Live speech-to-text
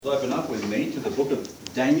open up with me to the book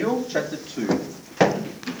of Daniel, chapter 2.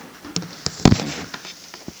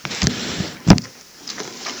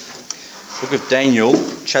 Book of Daniel,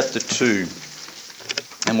 chapter 2.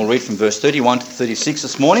 And we'll read from verse 31 to 36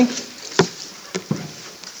 this morning.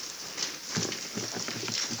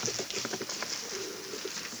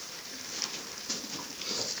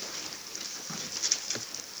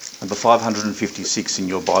 Number 556 in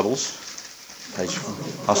your Bibles. Page.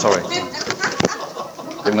 Oh, sorry.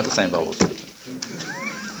 We haven't got the same Bibles.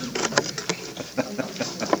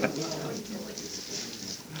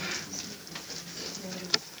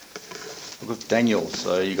 Book of Daniel.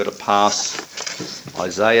 So you've got to pass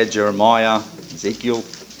Isaiah, Jeremiah, Ezekiel,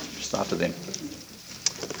 just after them.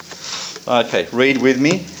 Okay, read with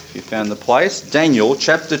me if you found the place. Daniel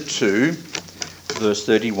chapter 2, verse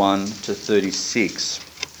 31 to 36.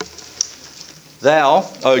 Thou,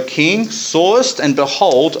 O king, sawest, and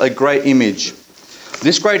behold, a great image.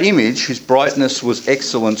 This great image, whose brightness was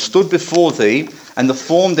excellent, stood before thee, and the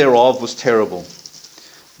form thereof was terrible.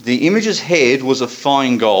 The image's head was of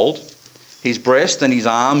fine gold, his breast and his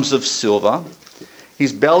arms of silver,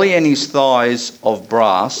 his belly and his thighs of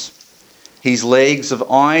brass, his legs of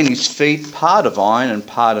iron, his feet part of iron and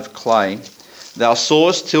part of clay. Thou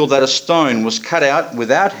sawest till that a stone was cut out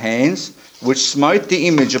without hands, which smote the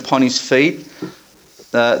image upon his feet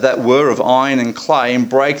that were of iron and clay, and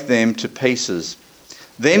brake them to pieces.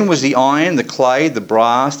 Then was the iron, the clay, the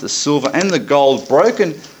brass, the silver, and the gold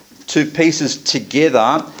broken to pieces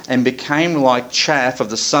together, and became like chaff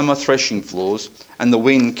of the summer threshing floors, and the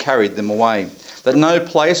wind carried them away, that no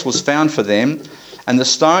place was found for them. And the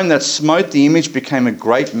stone that smote the image became a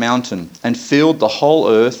great mountain, and filled the whole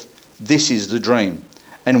earth. This is the dream,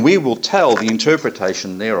 and we will tell the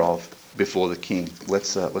interpretation thereof before the king.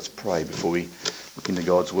 Let's pray before we look into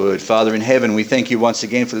God's word. Father in heaven, we thank you once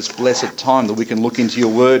again for this blessed time that we can look into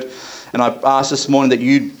your word. And I ask this morning that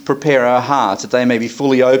you prepare our hearts, that they may be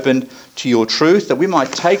fully opened to your truth, that we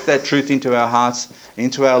might take that truth into our hearts,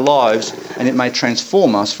 into our lives, and it may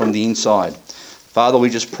transform us from the inside. Father, we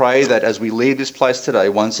just pray that as we leave this place today,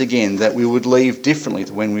 once again, that we would leave differently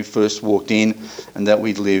to when we first walked in, and that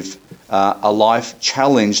we'd live a life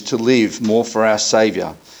challenged to live more for our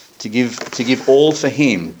Saviour, to give all for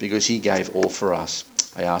him, because he gave all for us.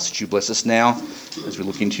 I ask that you bless us now as we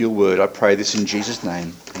look into your word. I pray this in Jesus'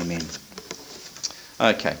 name. Amen.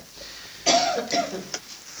 Okay.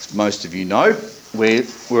 As most of you know,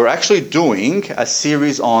 we're actually doing a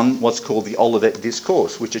series on what's called the Olivet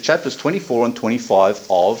Discourse, which are chapters 24 and 25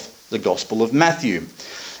 of the Gospel of Matthew.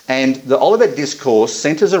 And the Olivet Discourse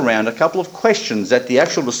centres around a couple of questions that the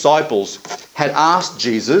actual disciples had asked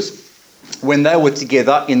Jesus when they were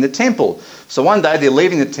together in the temple. So one day they're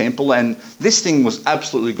leaving the temple, and this thing was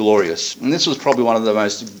absolutely glorious. And this was probably one of the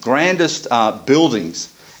most grandest buildings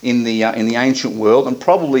in the ancient world, and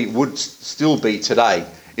probably would still be today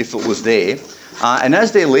if it was there. And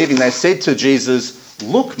as they're leaving, they said to Jesus,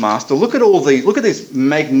 "Look, Master, look at these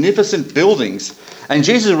magnificent buildings." And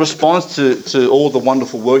Jesus' response to all the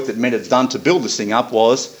wonderful work that men had done to build this thing up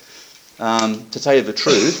was, to tell you the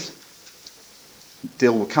truth,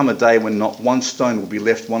 there will come a day when not one stone will be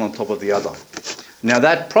left one on top of the other. Now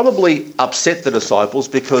that probably upset the disciples,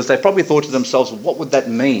 because they probably thought to themselves, well, what would that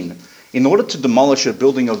mean? In order to demolish a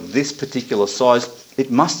building of this particular size,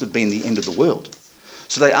 it must have been the end of the world.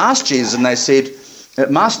 So they asked Jesus and they said,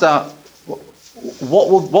 "Master, what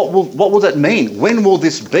will that mean? When will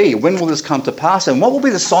this be? When will this come to pass? And what will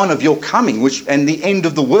be the sign of your coming and the end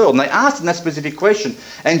of the world?" And they asked them that specific question.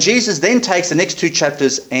 And Jesus then takes the next 2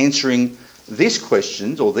 chapters answering these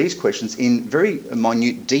questions in very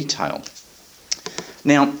minute detail.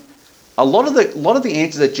 Now, a lot of the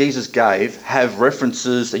answers that Jesus gave have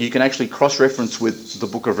references that you can actually cross-reference with the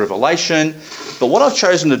book of Revelation. But what I've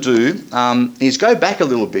chosen to do is go back a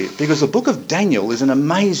little bit, because the book of Daniel is an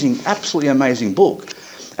amazing, absolutely amazing book.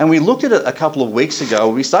 And we looked at it a couple of weeks ago.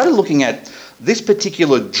 We started looking at this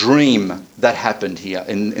particular dream that happened here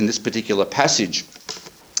in this particular passage.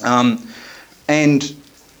 And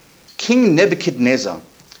King Nebuchadnezzar,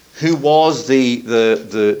 who was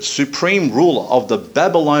the supreme ruler of the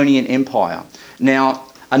Babylonian Empire. Now,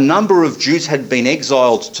 a number of Jews had been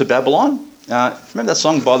exiled to Babylon. Remember that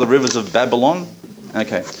song, By the Rivers of Babylon?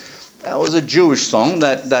 Okay. That was a Jewish song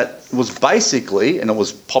that was basically, and it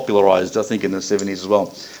was popularised, I think, in the 70s as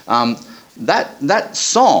well. That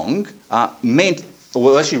song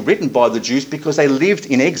was actually written by the Jews because they lived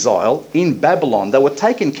in exile in Babylon. They were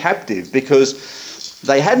taken captive because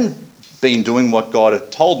they hadn't been doing what God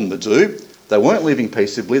had told them to do. They weren't living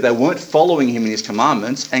peaceably. They weren't following him in his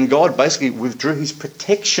commandments. And God basically withdrew his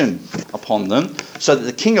protection upon them, so that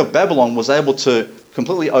the king of Babylon was able to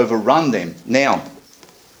completely overrun them. Now,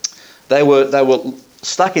 they were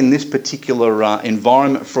stuck in this particular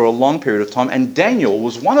environment for a long period of time, and Daniel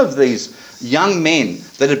was one of these young men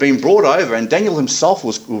that had been brought over, and Daniel himself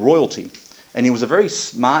was royalty. And he was a very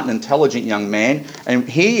smart and intelligent young man, and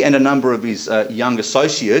he and a number of his young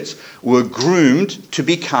associates were groomed to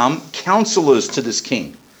become counselors to this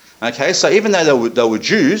king. Okay, so even though they were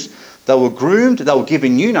Jews, they were groomed, they were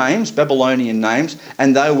given new names, Babylonian names,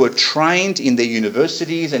 and they were trained in their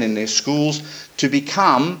universities and in their schools to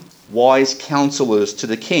become wise counselors to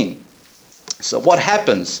the king. So what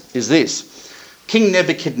happens is this. King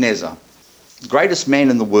Nebuchadnezzar, greatest man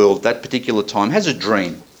in the world at that particular time, has a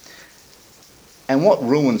dream. And what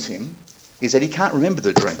ruins him is that he can't remember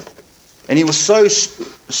the dream. And he was so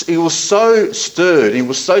stirred, he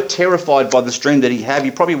was so terrified by this dream that he had.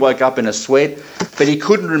 He probably woke up in a sweat, but he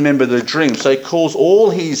couldn't remember the dream. So he calls all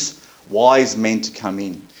his wise men to come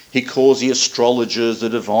in. He calls the astrologers, the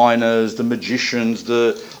diviners, the magicians,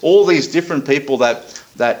 all these different people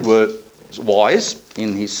that were wise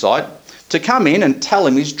in his sight to come in and tell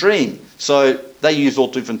him his dream. So they used all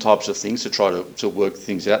different types of things to try to work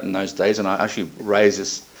things out in those days. And I actually raised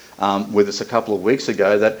this with us a couple of weeks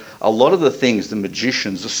ago, that a lot of the things, the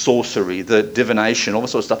magicians, the sorcery, the divination, all that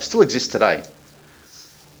sort of stuff still exists today.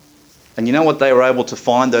 And you know what they were able to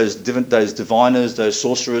find, those diviners, those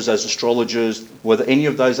sorcerers, those astrologers, were any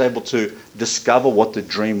of those able to discover what the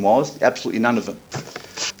dream was? Absolutely none of them.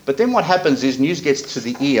 But then what happens is news gets to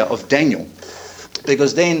the ear of Daniel,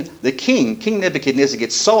 because then the King Nebuchadnezzar,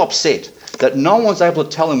 gets so upset that no one's able to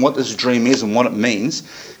tell him what this dream is and what it means.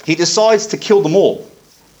 He decides to kill them all.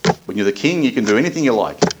 When you're the king, you can do anything you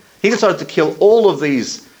like. He decided to kill all of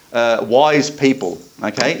these wise people,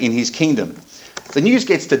 okay, in his kingdom. The news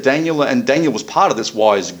gets to Daniel, and Daniel was part of this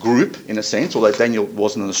wise group, in a sense, although Daniel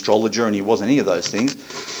wasn't an astrologer and he wasn't any of those things.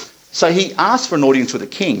 So he asks for an audience with the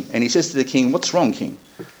king, and he says to the king, "What's wrong, king?"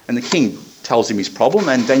 And the king tells him his problem,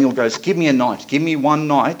 and Daniel goes, "Give me a night, give me one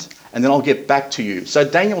night, and then I'll get back to you." So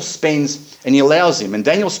Daniel spends, and he allows him, and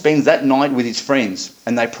Daniel spends that night with his friends,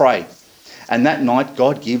 and they pray. And that night,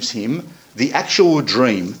 God gives him the actual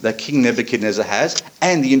dream that King Nebuchadnezzar has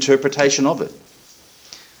and the interpretation of it.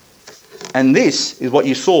 And this is what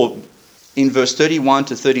you saw in verse 31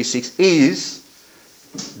 to 36, is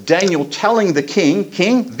Daniel telling the king,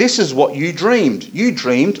 "King, this is what you dreamed. You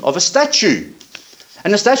dreamed of a statue.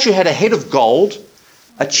 And the statue had a head of gold,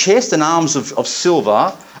 a chest and arms of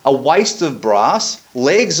silver, a waist of brass,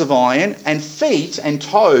 legs of iron, and feet and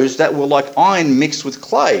toes that were like iron mixed with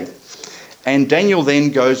clay." And Daniel then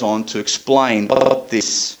goes on to explain what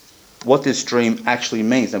this dream actually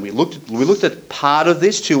means. And we looked at part of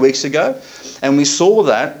this 2 weeks ago, and we saw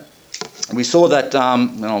that.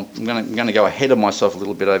 I'm going to go ahead of myself a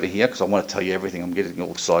little bit over here because I want to tell you everything. I'm getting all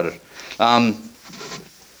excited.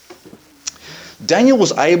 Daniel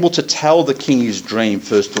was able to tell the king his dream,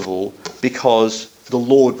 first of all, because the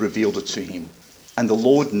Lord revealed it to him. And the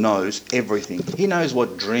Lord knows everything. He knows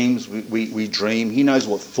what dreams we dream. He knows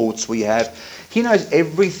what thoughts we have. He knows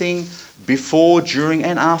everything before, during,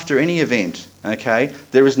 and after any event. Okay?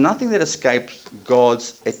 There is nothing that escapes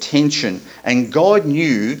God's attention. And God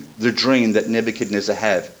knew the dream that Nebuchadnezzar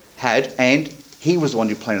had, and he was the one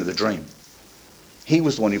who planted the dream. He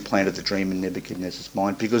was the one who planted the dream in Nebuchadnezzar's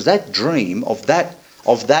mind, because that dream of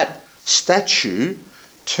that statue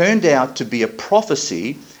turned out to be a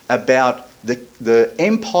prophecy about the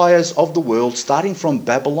empires of the world, starting from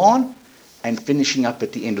Babylon and finishing up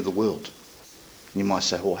at the end of the world. You might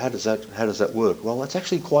say, well, how does that work? Well, it's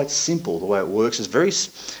actually quite simple. The way it works is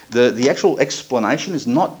the actual explanation is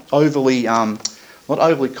not overly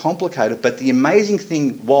complicated, but the amazing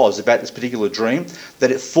thing was about this particular dream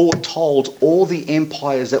that it foretold all the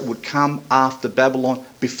empires that would come after Babylon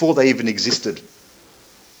before they even existed.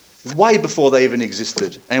 Way before they even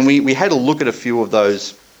existed. And we had a look at a few of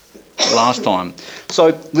those last time.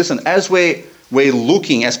 So listen, as we're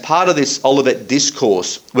looking, as part of this Olivet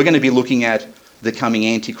Discourse, we're going to be looking at the coming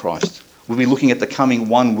Antichrist. We'll be looking at the coming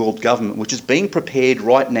one world government, which is being prepared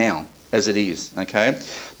right now as it is. Okay,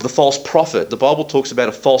 the false prophet. The Bible talks about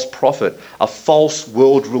a false prophet, a false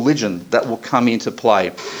world religion that will come into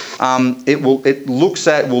play. We'll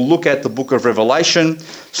look at the book of Revelation.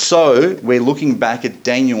 So we're looking back at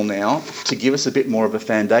Daniel now to give us a bit more of a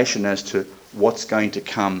foundation as to what's going to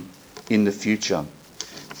come in the future.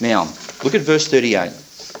 Now, look at verse 38.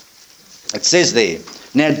 It says there,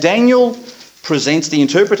 "Now Daniel presents the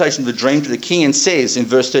interpretation of the dream to the king and says," in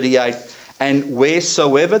verse 38, "And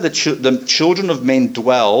wheresoever the children of men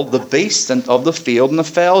dwell, the beasts of the field and the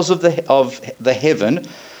fowls of the heaven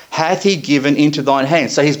hath he given into thine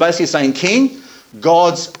hand." So he's basically saying, "King,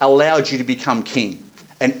 God's allowed you to become king.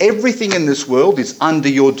 And everything in this world is under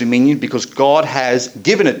your dominion because God has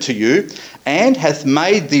given it to you and hath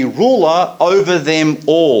made thee ruler over them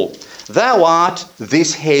all. Thou art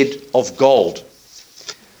this head of gold.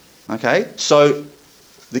 Okay, so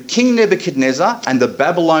the King Nebuchadnezzar and the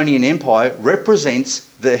Babylonian Empire represents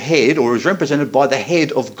the head, or is represented by the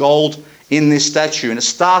head of gold in this statue. And it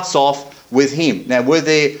starts off with him. Now, were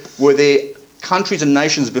there countries and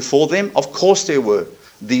nations before them? Of course there were.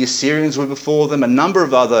 The Assyrians were before them, a number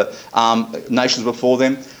of other nations before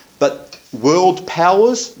them. But world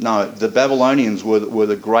powers? No, the Babylonians were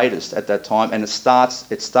the greatest at that time, and it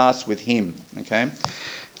starts with him. Okay,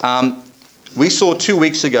 we saw 2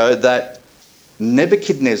 weeks ago that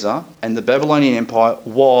Nebuchadnezzar and the Babylonian Empire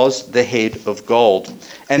was the head of gold,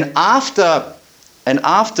 and after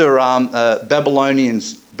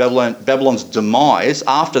Babylon's demise,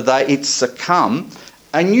 after it succumbed,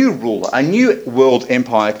 a new ruler, a new world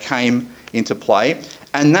empire came into play,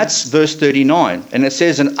 and that's verse 39. And it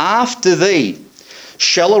says, "And after thee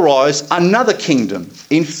shall arise another kingdom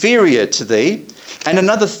inferior to thee, and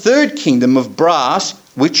another third kingdom of brass,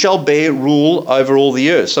 which shall bear rule over all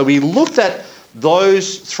the earth." So we looked at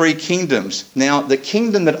those three kingdoms. Now, the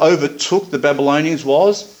kingdom that overtook the Babylonians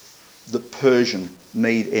was the Persian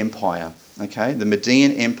Mede Empire. Okay, the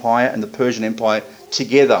Median Empire and the Persian Empire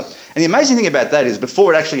together. And the amazing thing about that is,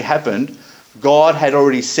 before it actually happened, God had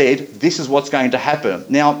already said, this is what's going to happen.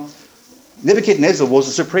 Now, Nebuchadnezzar was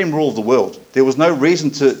the supreme ruler of the world. There was no reason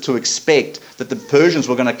to expect that the Persians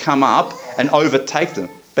were going to come up and overtake them,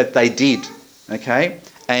 but they did. Okay,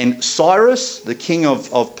 and Cyrus, the king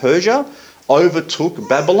of Persia, overtook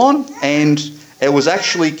Babylon, and it was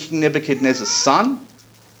actually King Nebuchadnezzar's son,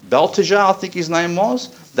 Balthazar, I think his name was,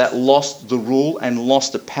 that lost the rule and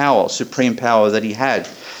lost the power, supreme power that he had.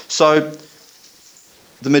 So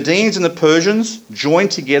the Medes and the Persians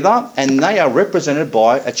joined together, and they are represented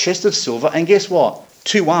by a chest of silver, and guess what?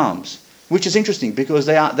 2 arms, which is interesting because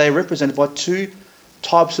they're represented by 2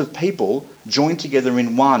 types of people joined together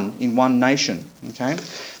in one nation. Okay,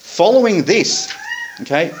 following this,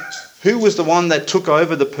 okay, who was the one that took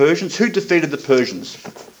over the Persians? Who defeated the Persians?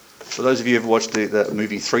 For those of you who have watched the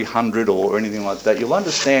movie 300 or anything like that, you'll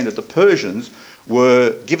understand that the Persians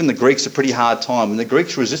were giving the Greeks a pretty hard time, and the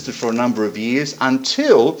Greeks resisted for a number of years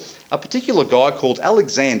until a particular guy called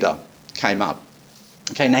Alexander came up.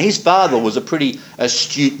 Okay, now his father was a pretty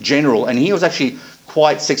astute general, and he was actually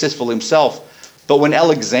quite successful himself. But when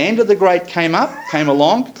Alexander the Great came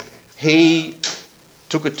along, he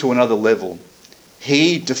took it to another level.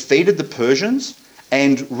 He defeated the Persians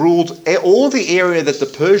and ruled all the area that the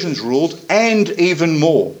Persians ruled and even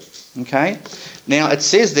more. Okay? Now it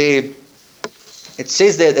says there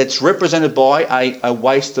it's represented by a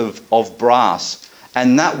waist of brass,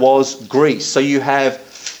 and that was Greece. So you have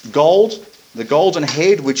gold, the golden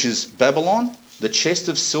head, which is Babylon, the chest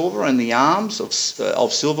of silver and the arms of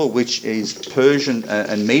silver, which is Persian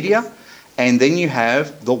and Media, and then you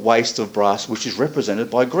have the waist of brass, which is represented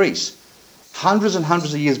by Greece. Hundreds and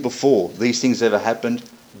hundreds of years before these things ever happened,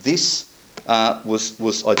 this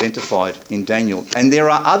was identified in Daniel. And there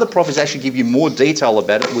are other prophets that actually give you more detail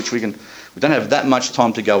about it, which we don't have that much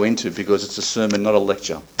time to go into because it's a sermon, not a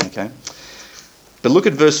lecture. Okay, but look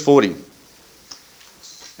at verse 40.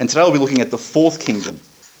 And today we'll be looking at the 4th kingdom.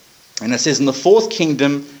 And it says, "And the 4th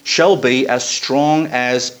kingdom shall be as strong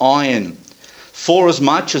as iron,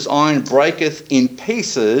 forasmuch as iron breaketh in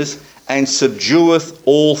pieces, and subdueth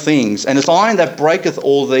all things. And as iron that breaketh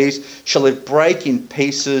all these, shall it break in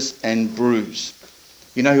pieces and bruise."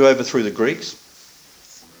 You know who overthrew the Greeks?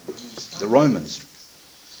 The Romans.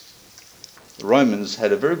 The Romans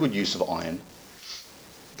had a very good use of iron.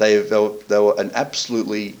 They were an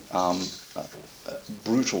absolutely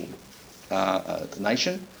brutal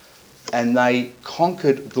nation, and they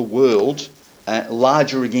conquered the world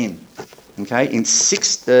larger again. Okay, in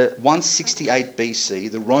 168 BC,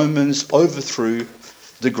 the Romans overthrew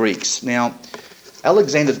the Greeks. Now,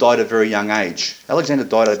 Alexander died at a very young age. Alexander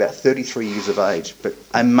died at about 33 years of age. But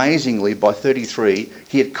amazingly, by 33,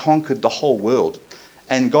 he had conquered the whole world.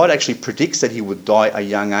 And God actually predicts that he would die at a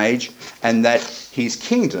young age and that his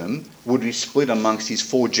kingdom would be split amongst his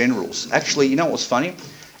 4 generals. Actually, you know what's funny?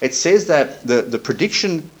 It says that the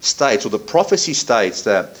prediction states, or the prophecy states,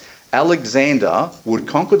 that Alexander would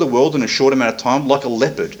conquer the world in a short amount of time like a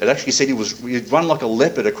leopard. It actually said he'd run like a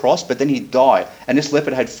leopard across, but then he'd die. And this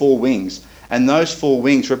leopard had 4 wings. And those 4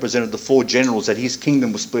 wings represented the 4 generals that his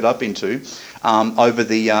kingdom was split up into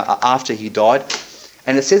after he died.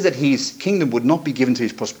 And it says that his kingdom would not be given to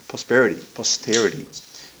his posterity,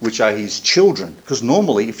 which are his children. Because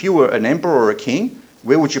normally, if you were an emperor or a king,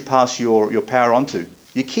 where would you pass your power on to?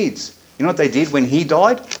 Your kids. You know what they did when he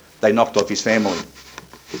died? They knocked off his family.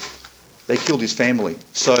 They killed his family.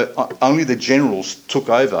 So only the generals took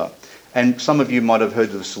over. And some of you might have heard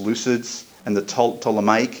of the Seleucids and the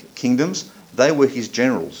Ptolemaic kingdoms. They were his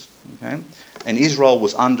generals. Okay? And Israel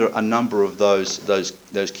was under a number of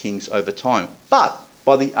those kings over time. But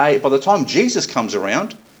by the time Jesus comes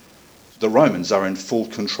around, the Romans are in full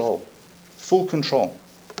control. Full control.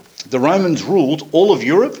 The Romans ruled all of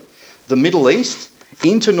Europe, the Middle East,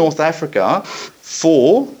 into North Africa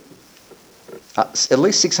for at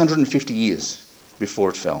least 650 years before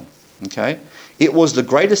it fell. Okay? It was the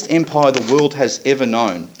greatest empire the world has ever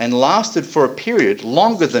known and lasted for a period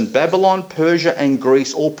longer than Babylon, Persia and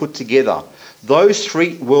Greece all put together. Those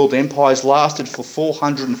three world empires lasted for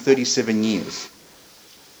 437 years.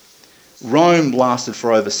 Rome lasted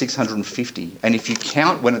for over 650. And if you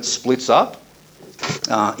count when it splits up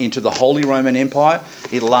into the Holy Roman Empire,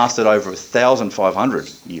 it lasted over 1,500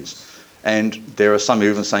 years. And there are some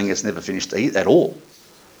even saying it's never finished at all.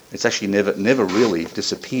 It's actually never really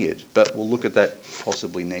disappeared. But we'll look at that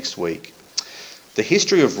possibly next week. The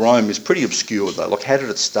history of Rome is pretty obscure though. Like, how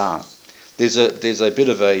did it start? There's a bit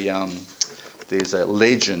of there's a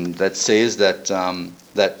legend that says that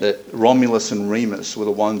Romulus and Remus were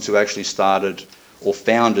the ones who actually started or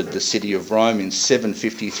founded the city of Rome in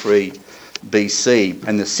 753 BC.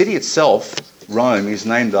 And the city itself, Rome, is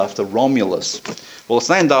named after Romulus. Well, it's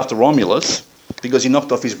named after Romulus because he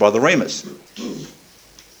knocked off his brother Remus.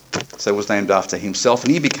 So it was named after himself,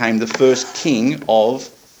 and he became the first king of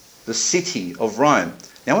the city of Rome.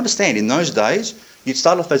 Now understand, in those days, you'd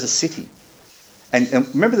start off as a city. And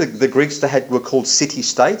remember the Greeks were called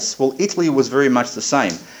city-states? Well, Italy was very much the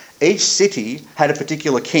same. Each city had a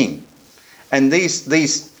particular king. And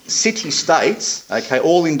these city-states, okay,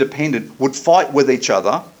 all independent, would fight with each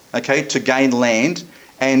other, okay, to gain land.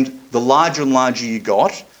 And the larger and larger you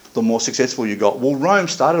got, the more successful you got. Well, Rome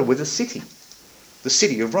started with a city, the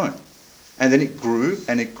city of Rome. And then it grew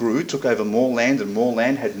and it grew, took over more land and more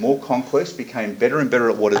land, had more conquest, became better and better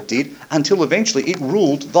at what it did, until eventually it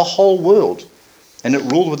ruled the whole world. And it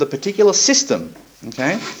ruled with a particular system.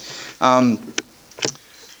 Okay,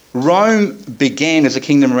 Rome began as a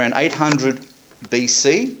kingdom around 800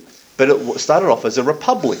 BC, but it started off as a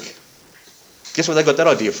republic. Guess where they got that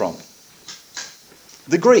idea from?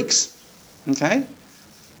 The Greeks. Okay,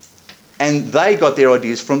 and they got their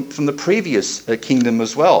ideas from the previous kingdom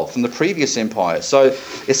as well, from the previous empire. So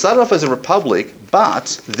it started off as a republic,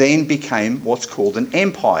 but then became what's called an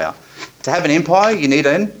empire. To have an empire, you need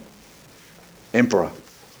an emperor.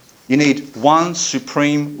 You need one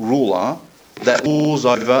supreme ruler that rules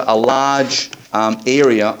over a large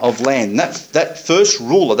area of land. And that first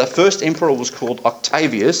ruler, that first emperor was called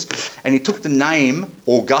Octavius, and he took the name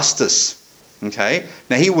Augustus. Okay,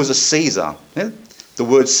 now he was a Caesar. Yeah? The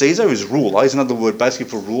word Caesar is ruler, is another word basically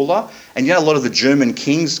for ruler. And you know a lot of the German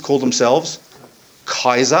kings call themselves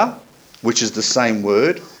Kaiser, which is the same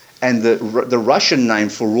word. And the Russian name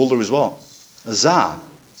for ruler is what? Tsar,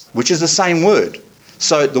 which is the same word.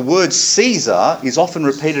 So the word Caesar is often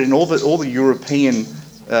repeated in all the European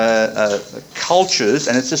cultures,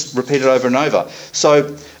 and it's just repeated over and over.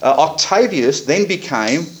 So Octavius then they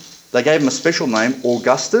gave him a special name,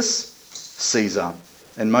 Augustus Caesar.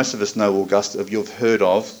 And most of us know Augustus, you've heard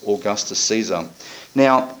of Augustus Caesar.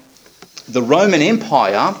 Now, the Roman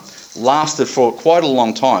Empire lasted for quite a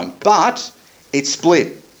long time, but it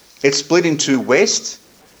split. It split into West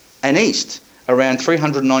and East around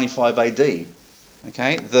 395 AD.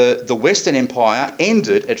 Okay, the Western Empire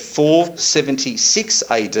ended at 476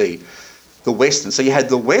 AD. The Western. So you had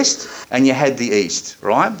the West and you had the East,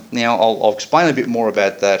 right? Now, I'll explain a bit more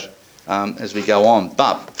about that as we go on.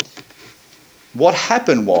 But what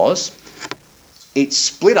happened was it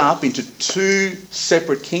split up into two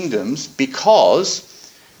separate kingdoms because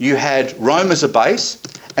you had Rome as a base,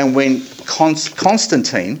 and when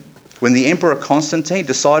when the Emperor Constantine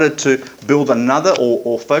decided to build another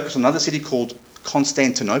or focus on another city called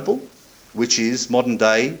Constantinople, which is modern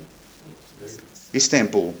day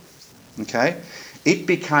Istanbul, okay, it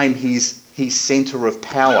became his centre of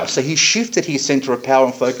power. So he shifted his centre of power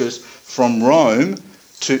and focus from Rome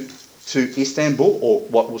to Istanbul, or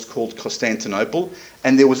what was called Constantinople,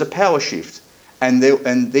 and there was a power shift. And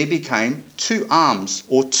there became two arms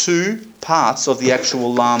or two parts of the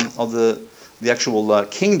actual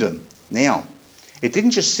kingdom. Now, it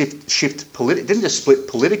didn't just it didn't just split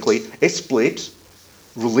politically; it split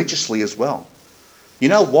religiously as well. You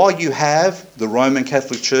know why you have the Roman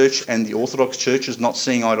Catholic Church and the Orthodox churches not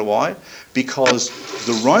seeing eye to eye? Because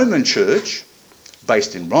the Roman Church,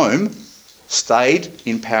 based in Rome, stayed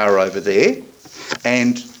in power over there,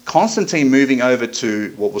 And Constantine moving over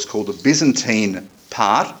to what was called the Byzantine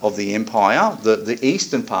part of the empire, the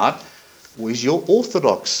eastern part, was your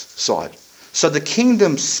Orthodox side. So the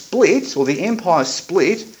kingdom split, or the empire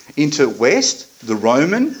split, into west, the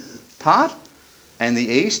Roman part, and the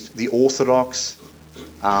east, the Orthodox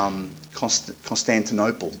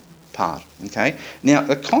Constantinople part. Okay.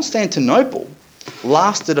 Now, Constantinople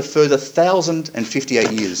lasted a further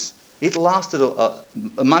 1,058 years. It lasted a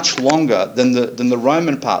much longer than the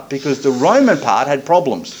Roman part, because the Roman part had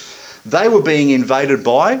problems. They were being invaded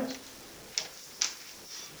by,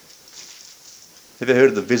 have you heard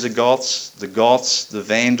of the Visigoths, the Goths, the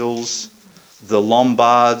Vandals, the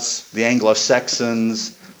Lombards, the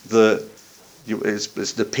Anglo-Saxons, the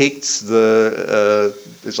Picts,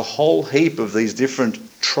 there's a whole heap of these different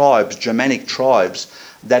tribes, Germanic tribes,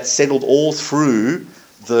 that settled all through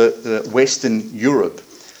the Western Europe.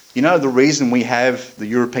 You know the reason we have the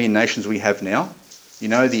European nations we have now? You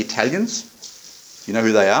know the Italians? You know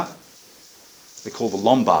who they are? They're called the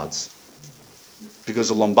Lombards, because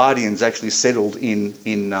the Lombardians actually settled in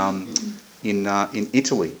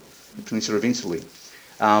Italy, the peninsula of Italy.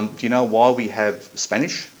 Do you know why we have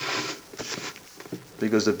Spanish?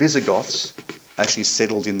 Because the Visigoths actually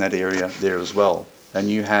settled in that area there as well. And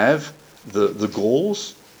you have the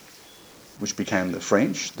Gauls, which became the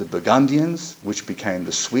French, the Burgundians, which became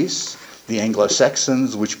the Swiss, the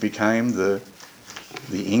Anglo-Saxons, which became the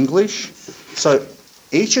English. So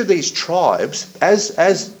each of these tribes,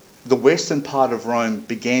 as the western part of Rome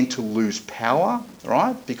began to lose power,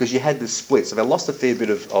 right? Because you had this split, so they lost a fair bit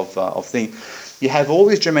of thing. You have all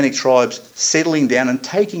these Germanic tribes settling down and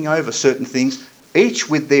taking over certain things, each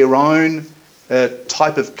with their own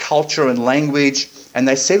type of culture and language, and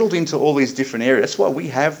they settled into all these different areas. That's why we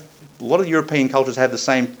have, a lot of European cultures have the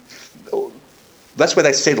same, that's where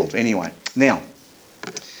they settled anyway. Now,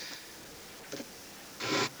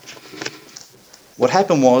 what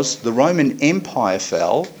happened was the Roman Empire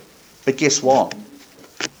fell, but guess what?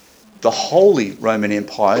 The Holy Roman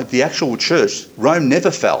Empire, the actual church, Rome never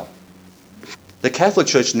fell. The Catholic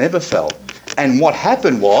Church never fell. And what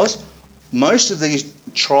happened was, most of these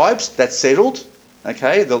tribes that settled,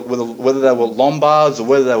 okay, whether they were Lombards or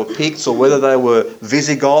whether they were Picts or whether they were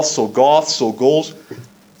Visigoths or Goths or Gauls,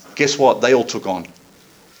 guess what? They all took on.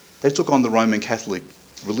 They took on the Roman Catholic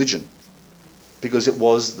religion, because it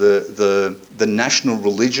was the national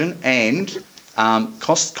religion, and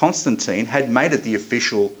Constantine had made it the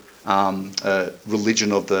official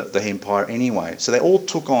religion of the empire anyway. So they all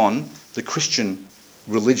took on the Christian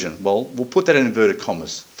religion. Well, we'll put that in inverted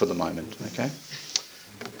commas for the moment, okay?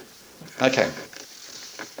 Okay.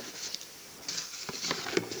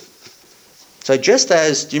 So just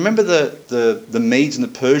as, do you remember the Medes and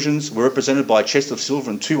the Persians were represented by a chest of silver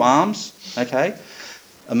and two arms, okay?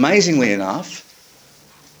 Amazingly enough,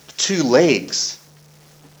 two legs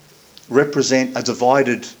represent a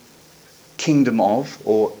divided kingdom of,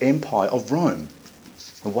 or empire of, Rome.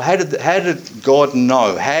 Well, how did God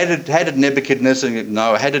know? How did Nebuchadnezzar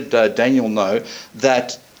know? How did Daniel know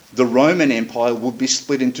that the Roman Empire would be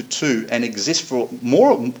split into two and exist for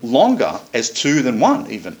longer as two than one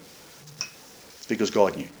even? It's because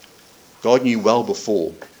God knew. God knew well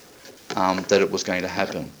before that it was going to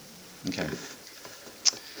happen. Okay.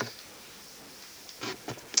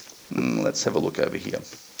 Let's have a look over here.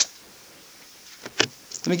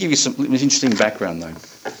 Let me give you some interesting background though.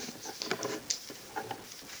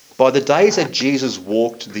 By the days that Jesus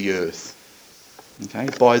walked the earth, okay,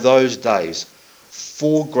 by those days,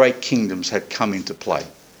 4 great kingdoms had come into play.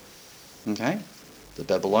 Okay? The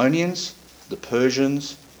Babylonians, the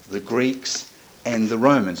Persians, the Greeks, and the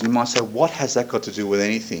Romans. You might say, what has that got to do with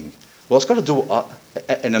anything? Well, it's got to do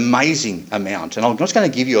an amazing amount. And I'm just going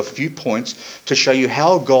to give you a few points to show you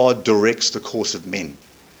how God directs the course of men.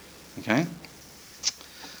 Okay?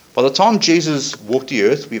 By the time Jesus walked the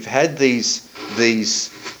earth, we've had these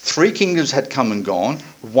 3 kingdoms had come and gone.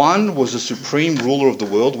 One was the supreme ruler of the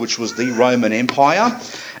world, which was the Roman Empire.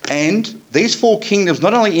 And these 4 kingdoms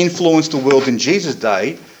not only influenced the world in Jesus'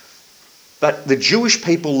 day, but the Jewish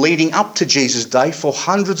people leading up to Jesus' day for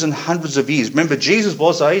hundreds and hundreds of years. Remember, Jesus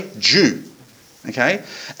was a Jew. Okay?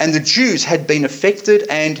 And the Jews had been affected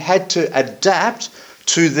and had to adapt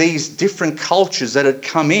to these different cultures that had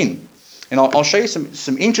come in. And I'll show you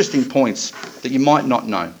some interesting points that you might not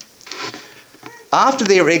know. After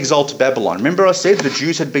their exile to Babylon, remember I said the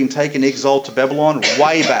Jews had been taken exile to Babylon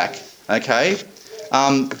way back, okay?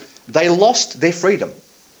 They lost their freedom.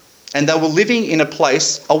 And they were living in a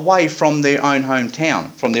place away from their own hometown,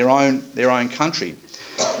 from their own country.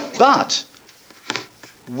 But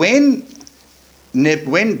when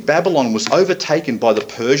when Babylon was overtaken by the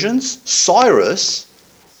Persians, Cyrus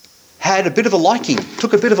had a bit of a liking,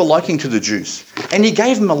 took a bit of a liking to the Jews. And he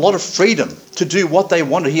gave them a lot of freedom to do what they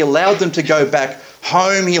wanted. He allowed them to go back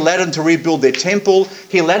home. He allowed them to rebuild their temple.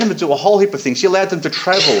 He allowed them to do a whole heap of things. He allowed them to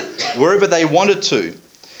travel wherever they wanted to.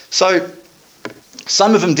 So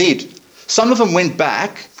some of them did. Some of them went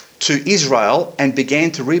back to Israel and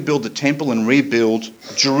began to rebuild the temple and rebuild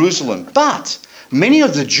Jerusalem. But many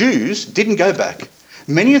of the Jews didn't go back.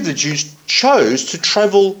 Many of the Jews chose to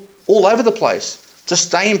travel all over the place. To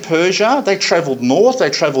stay in Persia, they travelled north, they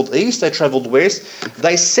travelled east, they travelled west.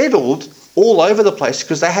 They settled all over the place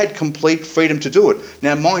because they had complete freedom to do it.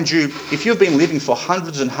 Now, mind you, if you've been living for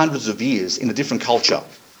hundreds and hundreds of years in a different culture,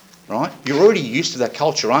 right, you're already used to that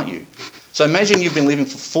culture, aren't you? So imagine you've been living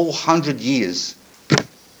for 400 years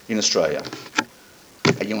in Australia.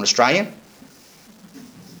 Are you an Australian?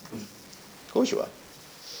 Of course you are.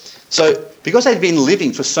 So because they'd been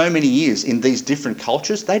living for so many years in these different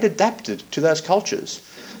cultures, they'd adapted to those cultures.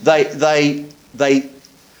 They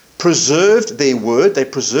preserved their word, they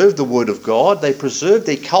preserved the word of God, they preserved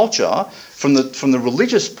their culture from the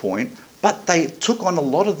religious point, but they took on a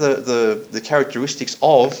lot of the characteristics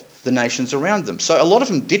of the nations around them. So a lot of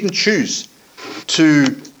them didn't choose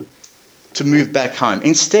to move back home.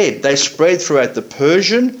 Instead, they spread throughout the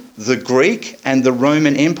Persian, the Greek, and the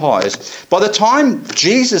Roman empires. By the time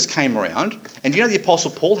Jesus came around, and you know the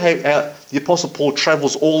Apostle Paul, the Apostle Paul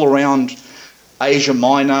travels all around Asia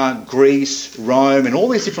Minor, Greece, Rome, and all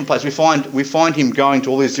these different places. We find him going to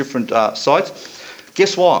all these different sites.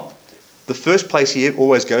 Guess what? The first place he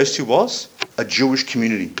always goes to was a Jewish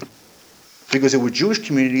community, because there were Jewish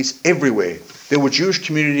communities everywhere. There were Jewish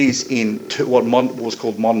communities in what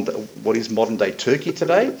is modern day Turkey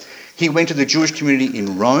today. He went to the Jewish community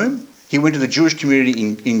in Rome. He went to the Jewish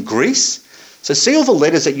community in Greece. So see all the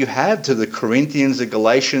letters that you have to the Corinthians, the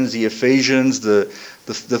Galatians, the Ephesians, the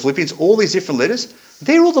Philippians, all these different letters.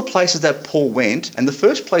 They're all the places that Paul went. And the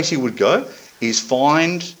first place he would go is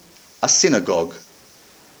find a synagogue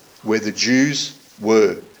where the Jews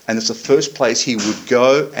were. And it's the first place he would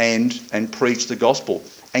go and preach the gospel.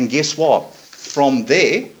 And guess what? From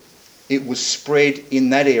there, it was spread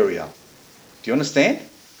in that area. Do you understand?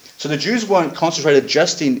 So the Jews weren't concentrated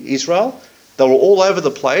just in Israel. They were all over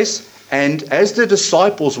the place. And as the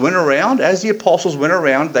disciples went around, as the apostles went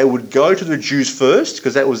around, they would go to the Jews first,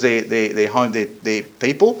 because that was their home, their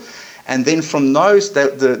people. And then from those,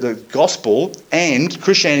 the gospel and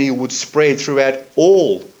Christianity would spread throughout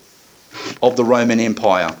all of the Roman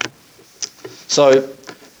Empire. So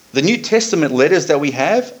the New Testament letters that we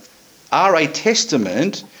have are a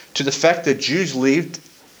testament to the fact that Jews lived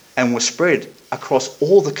and were spread across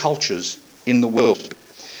all the cultures in the world.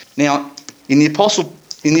 Now, in the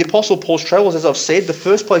Apostle Paul's travels, as I've said, the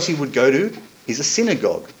first place he would go to is a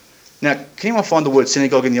synagogue. Now, can anyone find the word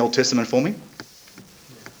synagogue in the Old Testament for me?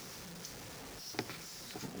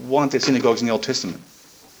 Why aren't there synagogues in the Old Testament?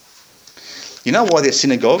 You know why there's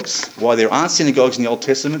synagogues? Why there aren't synagogues in the Old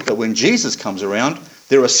Testament? But when Jesus comes around,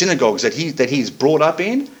 there are synagogues that he's brought up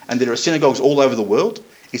in, and there are synagogues all over the world.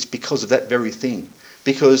 It's because of that very thing.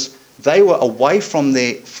 Because they were away from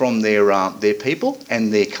their people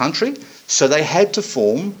and their country, so they had to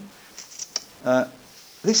form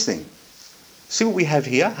this thing. See what we have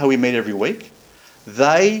here, how we meet every week?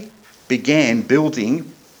 They began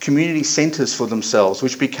building community centres for themselves,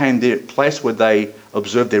 which became their place where they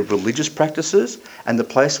observed their religious practices and the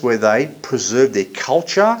place where they preserved their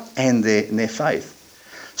culture and their faith.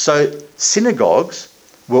 So synagogues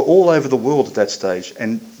were all over the world at that stage,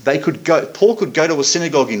 and Paul could go to a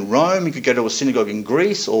synagogue in Rome, he could go to a synagogue in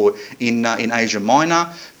Greece or in Asia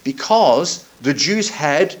Minor, because the Jews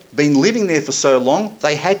had been living there for so long,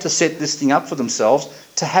 they had to set this thing up for themselves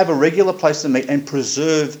to have a regular place to meet and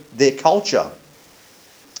preserve their culture.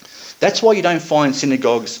 That's why you don't find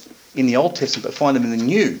synagogues in the Old Testament, but find them in the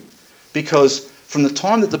New. Because from the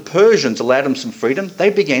time that the Persians allowed them some freedom, they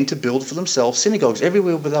began to build for themselves synagogues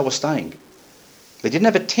everywhere where they were staying. They didn't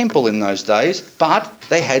have a temple in those days, but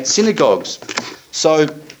they had synagogues. So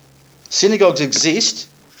synagogues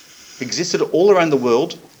existed all around the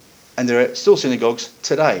world, and there are still synagogues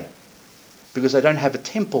today, because they don't have a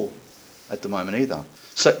temple at the moment either.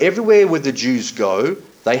 So everywhere where the Jews go,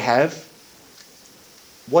 they have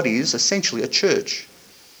what is essentially a church.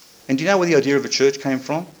 And do you know where the idea of a church came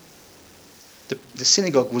from? The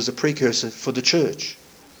synagogue was the precursor for the church,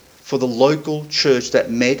 for the local church that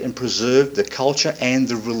met and preserved the culture and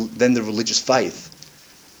then the religious faith.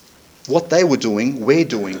 What they were doing, we're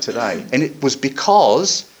doing today. And it was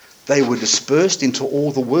because they were dispersed into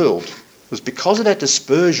all the world. It was because of that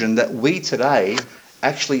dispersion that we today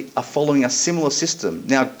actually are following a similar system.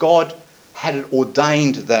 Now, God had it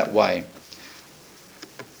ordained that way.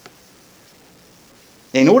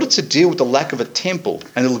 In order to deal with the lack of a temple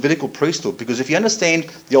and the Levitical priesthood, because if you understand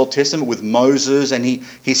the Old Testament with Moses, and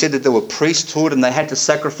he said that there were priesthood and they had to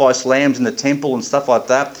sacrifice lambs in the temple and stuff like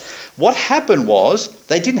that, what happened was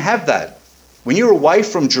they didn't have that. When you're away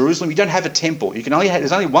from Jerusalem, you don't have a temple.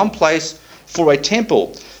 There's only one place for a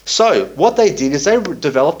temple. So what they did is they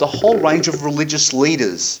developed a whole range of religious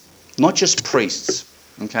leaders, not just priests.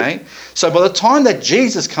 Okay? So by the time that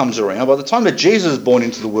Jesus comes around, by the time that Jesus is born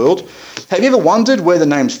into the world, have you ever wondered where the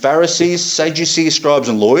names Pharisees, Sadducees, scribes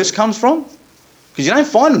and lawyers comes from? Because you don't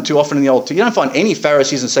find them too often in the Old Testament. You don't find any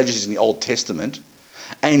Pharisees and Sadducees in the Old Testament.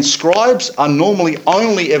 And scribes are normally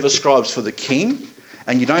only ever scribes for the king,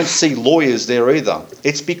 and you don't see lawyers there either.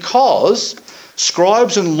 It's because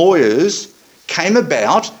scribes and lawyers came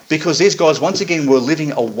about because these guys, once again, were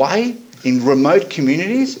living away in remote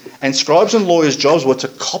communities, and scribes and lawyers' jobs were to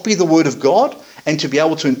copy the word of God and to be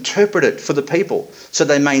able to interpret it for the people. So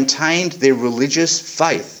they maintained their religious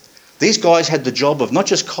faith. These guys had the job of not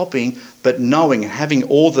just copying, but knowing, having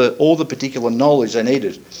all the particular knowledge they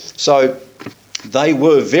needed. So they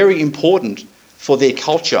were very important for their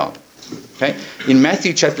culture. Okay? In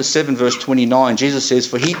Matthew chapter 7, verse 29, Jesus says,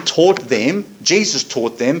 "For Jesus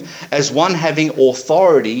taught them as one having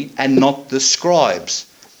authority and not the scribes."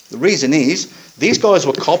 The reason is, these guys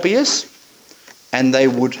were copyists, and they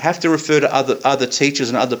would have to refer to other teachers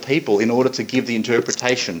and other people in order to give the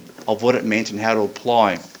interpretation of what it meant and how to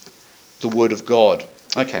apply the word of God.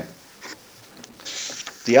 Okay.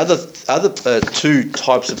 The other two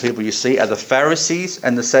types of people you see are the Pharisees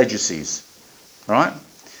and the Sadducees. All right?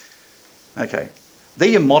 Okay. They're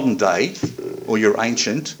your modern day, or your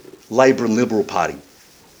ancient, Labour and Liberal Party.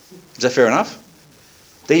 Is that fair enough?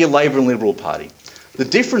 They're your Labour and Liberal Party. The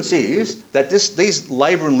difference is that these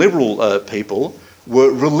Labour and Liberal people were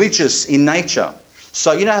religious in nature.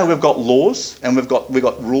 So you know how we've got laws and we've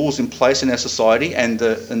got rules in place in our society, and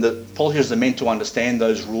the politicians are meant to understand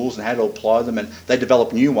those rules and how to apply them, and they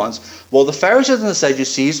develop new ones. Well, the Pharisees and the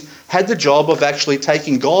Sadducees had the job of actually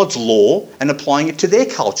taking God's law and applying it to their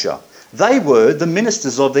culture. They were the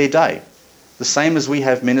ministers of their day, the same as we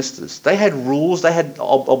have ministers. They had rules, they had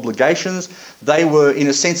obligations. They were, in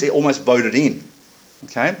a sense, almost voted in.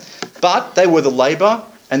 Okay, but they were the Labour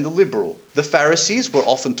and the Liberal. The Pharisees were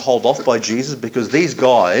often told off by Jesus because these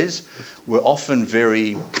guys were often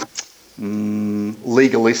very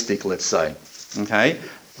legalistic, let's say. Okay,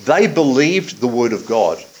 they believed the word of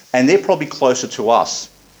God, and they're probably closer to us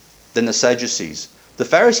than the Sadducees. The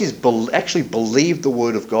Pharisees actually believed the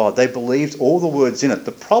word of God. They believed all the words in it.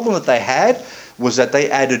 The problem that they had was that they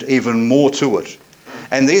added even more to it,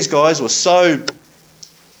 and these guys were so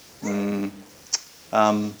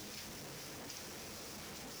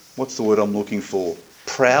what's the word I'm looking for?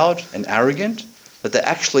 Proud and arrogant, that they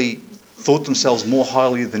actually thought themselves more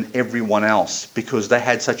highly than everyone else because they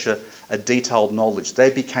had such a detailed knowledge. They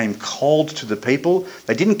became cold to the people.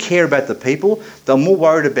 They didn't care about the people. They were more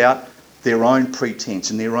worried about their own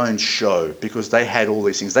pretense and their own show because they had all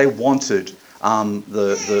these things. They wanted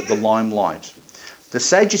the limelight. The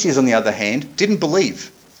Sadducees, on the other hand, didn't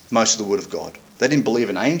believe most of the word of God. They didn't believe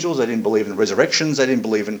in angels, they didn't believe in resurrections, they didn't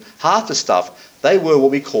believe in half the stuff. They were what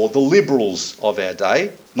we call the liberals of our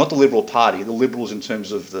day. Not the Liberal Party, the liberals in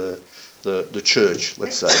terms of the church,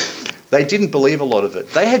 let's say. They didn't believe a lot of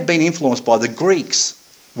it. They had been influenced by the Greeks,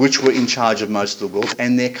 which were in charge of most of the world,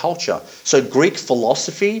 and their culture. So Greek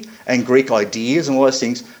philosophy and Greek ideas and all those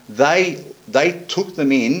things, they took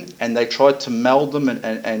them in and they tried to meld them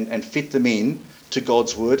and fit them in to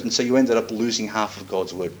God's word, and so you ended up losing half of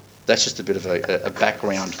God's word. That's just a bit of a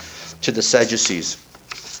background to the Sadducees.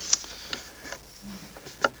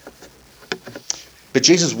 But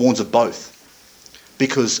Jesus warns of both,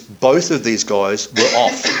 because both of these guys were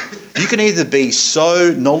off. You can either be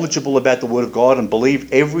so knowledgeable about the Word of God and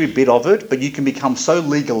believe every bit of it, but you can become so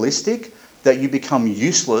legalistic that you become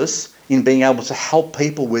useless in being able to help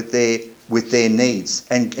people with their needs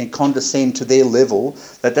and condescend to their level.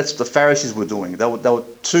 That's what the Pharisees were doing. They were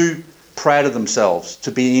too proud of themselves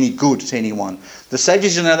to be any good to anyone. The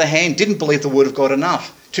Sadducees, on the other hand, didn't believe the word of God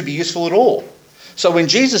enough to be useful at all. So when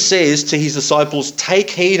Jesus says to his disciples, "Take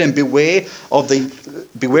heed and beware of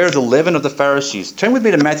the leaven of the Pharisees," turn with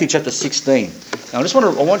me to Matthew chapter 16. Now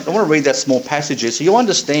I want to read that small passage here so you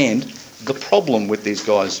understand the problem with these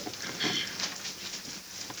guys.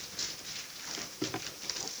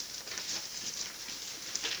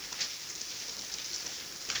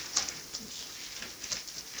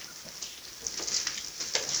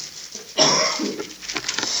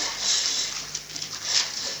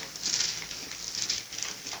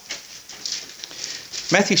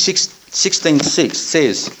 Matthew 16:6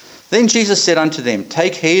 says, "Then Jesus said unto them,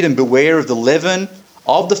 Take heed and beware of the leaven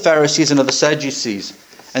of the Pharisees and of the Sadducees.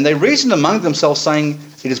 And they reasoned among themselves, saying,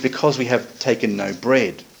 It is because we have taken no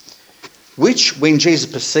bread. Which, when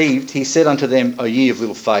Jesus perceived, he said unto them, O ye of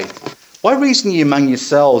little faith, why reason ye among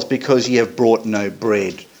yourselves, because ye have brought no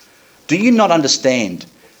bread? Do you not understand?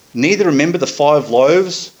 Neither remember the 5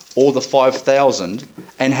 loaves or the 5,000,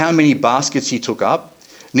 and how many baskets ye took up?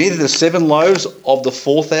 Neither the 7 loaves of the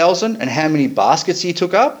 4,000, and how many baskets ye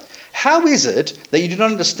took up? How is it that you do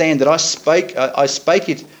not understand that I spake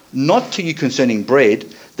it not to you concerning bread,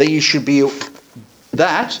 that you should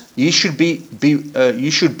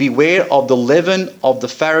beware of the leaven of the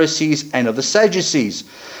Pharisees and of the Sadducees?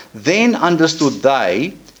 Then understood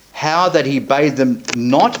they how that he bade them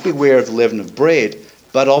not beware of the leaven of bread,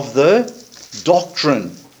 but of the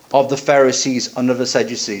doctrine of the Pharisees and of the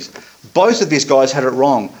Sadducees. Both of these guys had it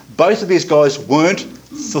wrong. Both of these guys weren't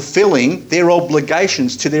fulfilling their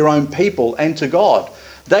obligations to their own people and to God.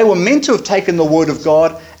 They were meant to have taken the word of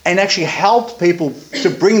God and actually helped people, to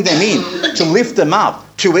bring them in, to lift them up,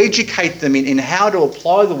 to educate them in how to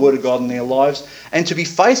apply the word of God in their lives and to be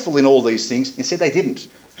faithful in all these things. Instead, they didn't.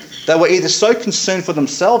 They were either so concerned for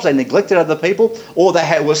themselves, they neglected other people, or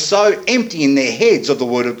they were so empty in their heads of the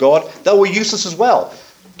word of God, they were useless as well.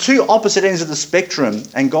 Two opposite ends of the spectrum,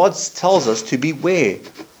 and God tells us to beware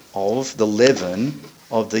of the leaven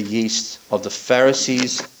of the yeast of the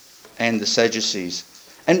Pharisees and the Sadducees.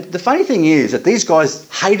 And the funny thing is that these guys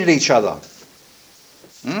hated each other.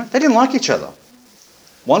 They didn't like each other.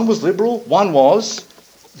 One was liberal, one was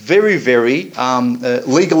very, very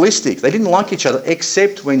legalistic. They didn't like each other,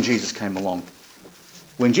 except when Jesus came along.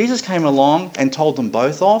 When Jesus came along and told them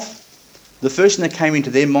both off, the first thing that came into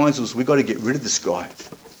their minds was, we've got to get rid of this guy,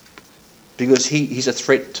 because he's a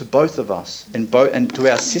threat to both of us and to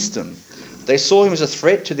our system. They saw him as a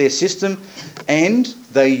threat to their system, and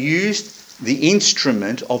they used the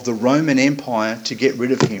instrument of the Roman Empire to get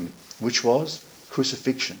rid of him, which was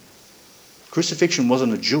crucifixion. Crucifixion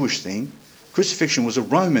wasn't a Jewish thing. Crucifixion was a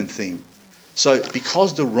Roman thing. So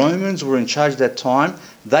because the Romans were in charge at that time,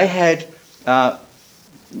 they had, the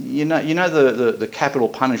capital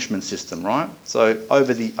punishment system, right? So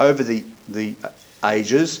over the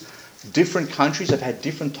ages, different countries have had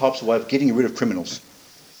different types of way of getting rid of criminals.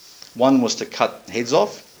 One was to cut heads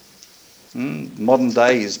off. Modern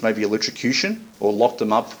day is maybe electrocution, or lock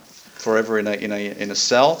them up forever in a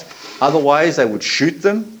cell. Other ways, they would shoot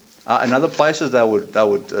them. In other places, they would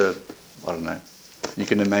I don't know. You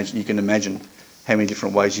can imagine how many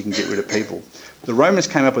different ways you can get rid of people. The Romans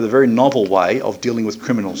came up with a very novel way of dealing with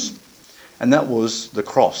criminals, and that was the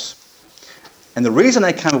cross. And the reason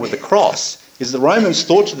they came up with the cross is the Romans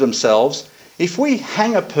thought to themselves, if we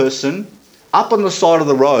hang a person up on the side of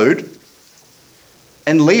the road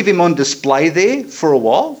and leave him on display there for a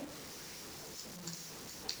while,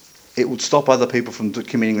 it would stop other people from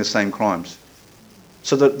committing the same crimes.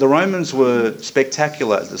 So the Romans were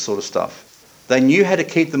spectacular at this sort of stuff. They knew how to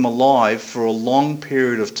keep them alive for a long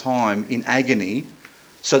period of time in agony,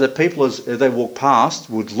 so that people, as they walk past,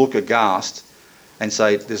 would look aghast and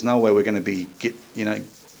say, there's no way we're going to be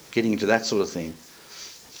getting into that sort of thing.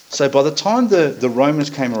 So by the time the Romans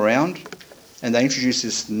came around and they introduced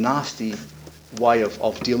this nasty way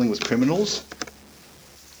of dealing with criminals,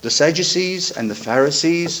 the Sadducees and the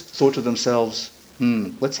Pharisees thought to themselves,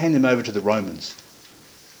 let's hand him over to the Romans.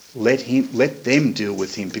 Let them deal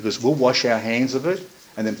with him, because we'll wash our hands of it.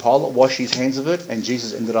 And then Pilate washed his hands of it, and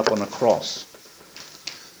Jesus ended up on a cross.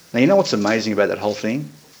 Now, you know what's amazing about that whole thing?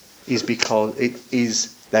 Is because it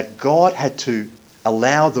is that God had to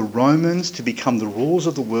allow the Romans to become the rulers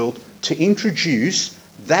of the world, to introduce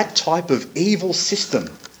that type of evil system,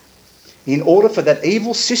 in order for that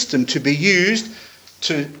evil system to be used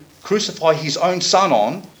to crucify his own son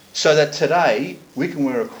on, so that today we can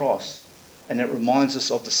wear a cross. And it reminds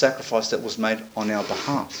us of the sacrifice that was made on our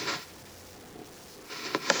behalf.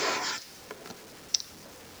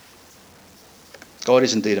 God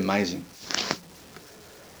is indeed amazing.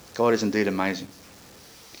 God is indeed amazing.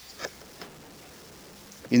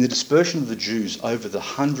 In the dispersion of the Jews over the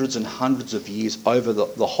hundreds and hundreds of years, over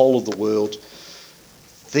the whole of the world,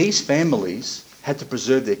 these families had to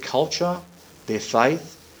preserve their culture, their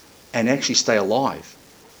faith, and actually stay alive.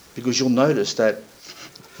 Because you'll notice that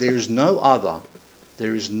there is no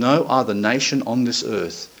other nation on this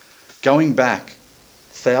earth, going back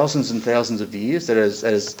thousands and thousands of years, that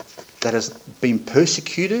has been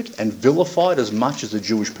persecuted and vilified as much as the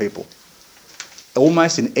Jewish people.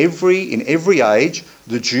 Almost in every age,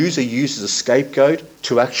 the Jews are used as a scapegoat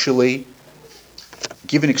to actually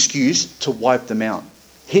give an excuse to wipe them out.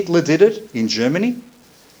 Hitler did it in Germany.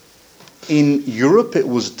 In Europe, it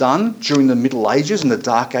was done during the Middle Ages and the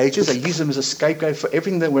Dark Ages. They used them as a scapegoat for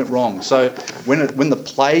everything that went wrong. So when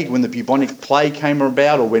the bubonic plague came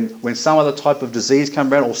about, or when some other type of disease came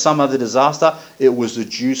about, or some other disaster, it was the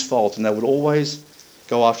Jews' fault, and they would always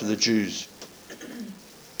go after the Jews.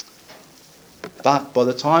 But by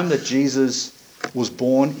the time that Jesus was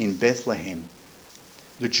born in Bethlehem,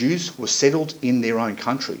 the Jews were settled in their own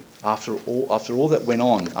country after all that went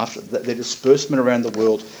on, after their disbursement around the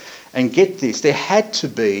world. And get this, there had to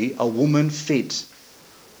be a woman fit,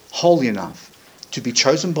 holy enough, to be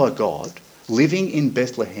chosen by God, living in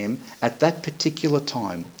Bethlehem at that particular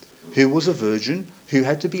time, who was a virgin, who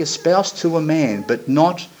had to be espoused to a man, but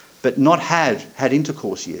not had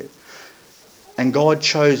intercourse yet. And God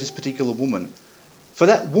chose this particular woman. For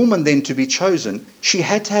that woman then to be chosen, she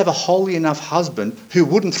had to have a holy enough husband who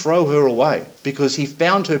wouldn't throw her away because he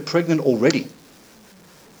found her pregnant already.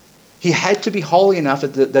 He had to be holy enough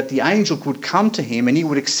that the angel could come to him and he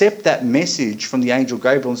would accept that message from the angel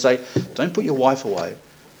Gabriel and say, don't put your wife away,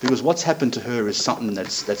 because what's happened to her is something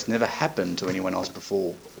that's never happened to anyone else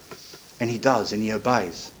before. And he does, and he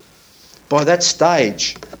obeys. By that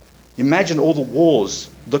stage, imagine all the wars,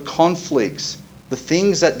 the conflicts, the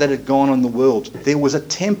things that had gone on in the world. There was a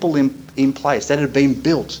temple in place that had been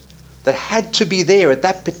built that had to be there at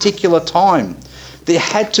that particular time. There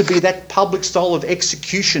had to be that public style of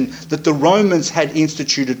execution that the Romans had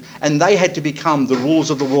instituted, and they had to become the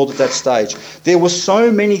rulers of the world at that stage. There were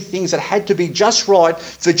so many things that had to be just right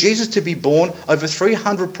for Jesus to be born. Over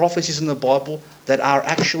 300 prophecies in the Bible that are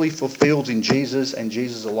actually fulfilled in Jesus and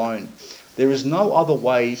Jesus alone. There is no other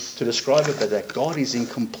way to describe it but that God is in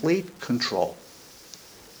complete control.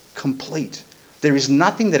 Complete. There is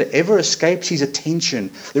nothing that ever escapes his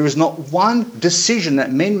attention. There is not one decision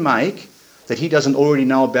that men make that he doesn't already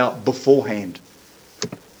know about beforehand.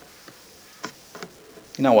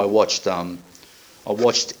 You know, I watched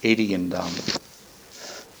Eddie and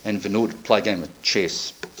Vinod play a game of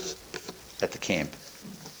chess at the camp.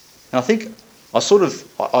 And I think I saw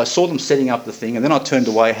them setting up the thing, and then I turned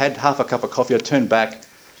away, had half a cup of coffee, I turned back,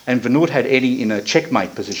 and Vinod had Eddie in a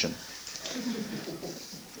checkmate position.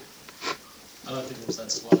 I don't think it was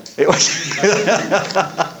that slow. It was.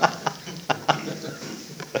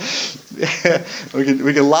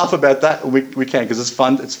 We can laugh about that. We can, because it's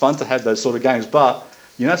fun to have those sort of games. But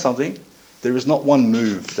you know something? There is not one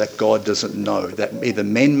move that God doesn't know, that either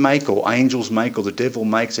men make or angels make or the devil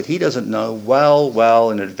makes, that he doesn't know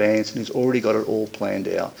well in advance, and he's already got it all planned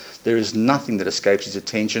out. There is nothing that escapes his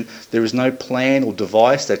attention. There is no plan or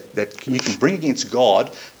device that you can bring against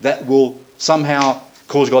God that will somehow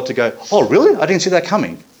cause God to go, oh really? I didn't see that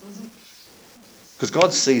coming. Because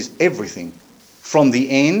God sees everything from the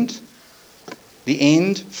end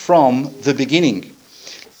from the beginning.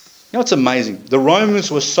 You know what's amazing? The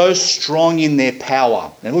Romans were so strong in their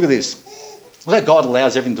power. Now look at this. Look how God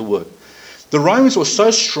allows everything to work. The Romans were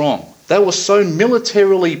so strong. They were so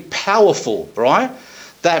militarily powerful, right?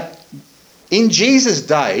 That in Jesus'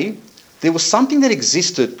 day, there was something that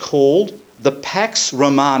existed called the Pax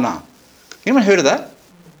Romana. Anyone heard of that?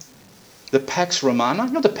 The Pax Romana?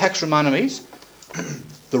 You know what the Pax Romana means?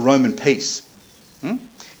 The Roman peace.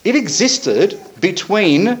 It existed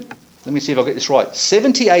between, let me see if I get this right,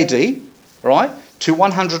 70 AD, right, to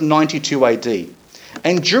 192 AD.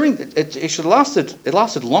 And during, it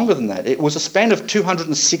lasted longer than that. It was a span of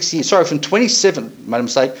 206 years. Sorry, from 27, made a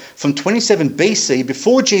mistake, from 27 BC,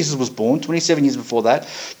 before Jesus was born, 27 years before that,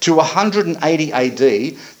 to 180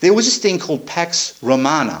 AD, there was this thing called Pax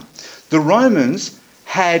Romana. The Romans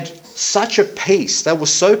had such a peace, they were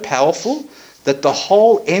so powerful, that the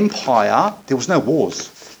whole empire, there was no wars.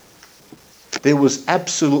 There was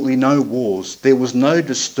absolutely no wars. There was no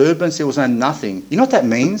disturbance. There was no nothing. You know what that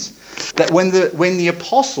means? That when the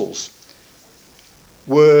apostles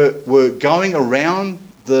were going around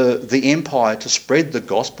the empire to spread the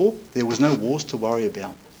gospel, there was no wars to worry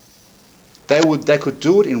about. They could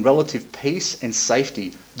do it in relative peace and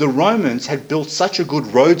safety. The Romans had built such a good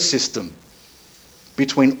road system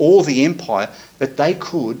between all the empire that they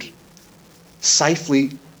could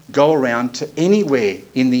safely go around to anywhere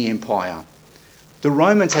in the empire. The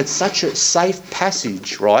Romans had such a safe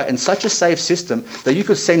passage, right, and such a safe system that you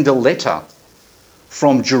could send a letter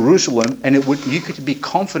from Jerusalem and you could be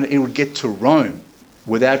confident it would get to Rome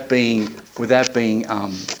without being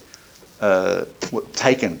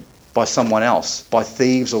taken by someone else, by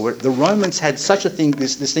thieves or the Romans had such a thing,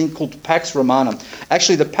 this thing called Pax Romana.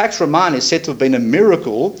 Actually, the Pax Romana is said to have been a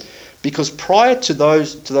miracle because prior to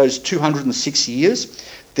those 206 years,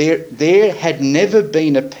 there had never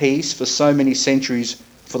been a peace for so many centuries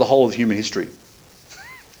for the whole of human history.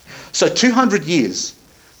 So 200 years,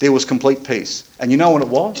 there was complete peace. And you know what it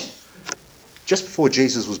was? Just before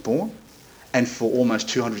Jesus was born and for almost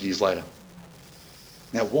 200 years later.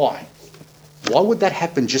 Now why? Why would that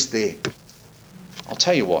happen just there? I'll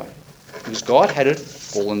tell you why. Because God had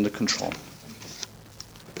it all under control.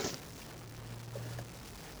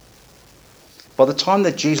 By the time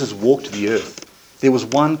that Jesus walked the earth, there was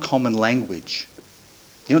one common language. Do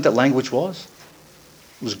you know what that language was?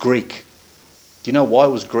 It was Greek. Do you know why it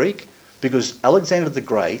was Greek? Because Alexander the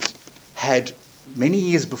Great had, many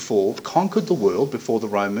years before, conquered the world before the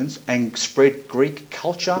Romans and spread Greek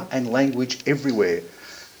culture and language everywhere.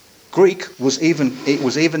 Greek was even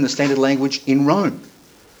the standard language in Rome.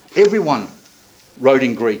 Everyone wrote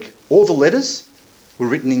in Greek. All the letters were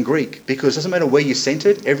written in Greek because it doesn't matter where you sent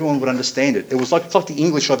it, everyone would understand it. It was like the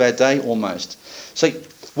English of our day almost. So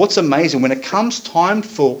what's amazing, when it comes time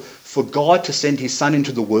for God to send his son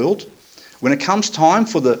into the world, when it comes time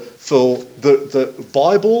for the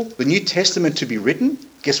Bible, the New Testament to be written,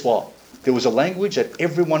 guess what? There was a language that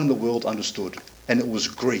everyone in the world understood, and it was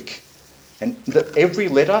Greek. And every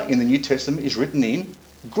letter in the New Testament is written in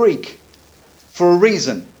Greek for a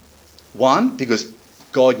reason. One, because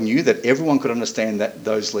God knew that everyone could understand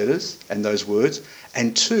those letters and those words.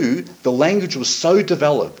 And two, the language was so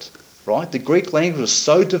developed, right? The Greek language was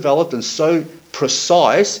so developed and so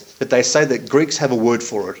precise that they say that Greeks have a word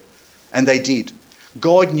for it. And they did.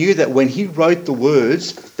 God knew that when he wrote the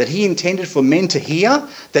words that he intended for men to hear,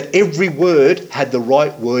 that every word had the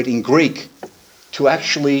right word in Greek to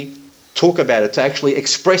actually talk about it, to actually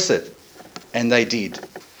express it. And they did.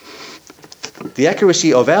 The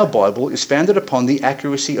accuracy of our Bible is founded upon the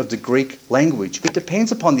accuracy of the Greek language. It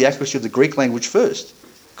depends upon the accuracy of the Greek language first,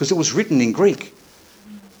 because it was written in Greek.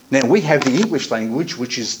 Now, we have the English language,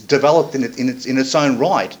 which is developed in its own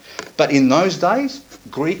right. But in those days,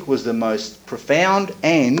 Greek was the most profound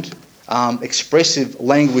and expressive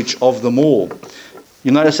language of them all.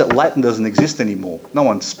 You notice that Latin doesn't exist anymore. No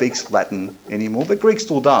one speaks Latin anymore, but Greek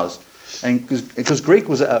still does. And because Greek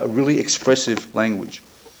was a really expressive language.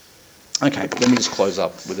 Okay, let me just close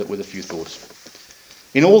up with a few thoughts.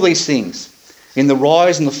 In all these things, in the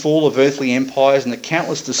rise and the fall of earthly empires and the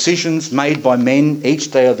countless decisions made by men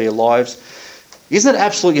each day of their lives, isn't it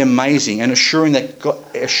absolutely amazing and assuring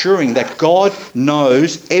that God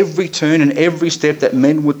knows every turn and every step that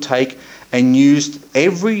men would take and used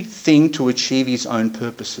everything to achieve his own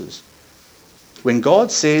purposes? When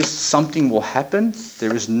God says something will happen,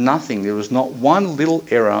 there is not one little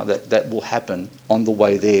error that will happen on the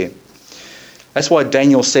way there. That's why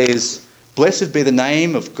Daniel says, "Blessed be the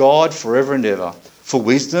name of God forever and ever, for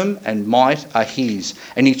wisdom and might are his.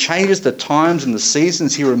 And he changes the times and the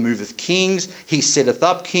seasons. He removeth kings. He setteth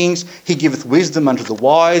up kings. He giveth wisdom unto the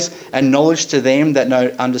wise, and knowledge to them that know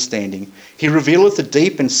understanding. He revealeth the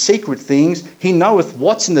deep and secret things. He knoweth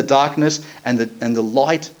what's in the darkness, and the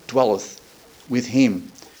light dwelleth with him."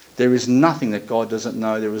 There is nothing that God doesn't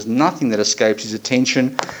know. There is nothing that escapes his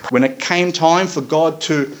attention. When it came time for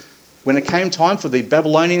the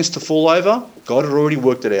Babylonians to fall over, God had already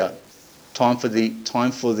worked it out. Time for the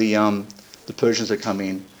Persians to come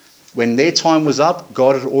in. When their time was up,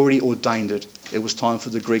 God had already ordained it. It was time for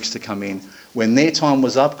the Greeks to come in. When their time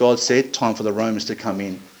was up, God said, time for the Romans to come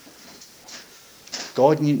in.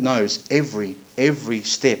 God knows every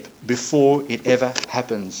step before it ever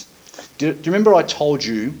happens. Do you remember I told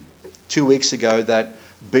you 2 weeks ago that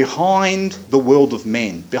behind the world of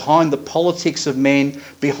men, behind the politics of men,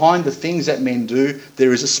 behind the things that men do,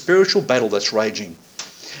 there is a spiritual battle that's raging.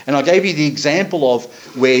 And I gave you the example of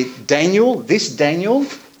where Daniel,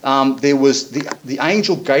 there was the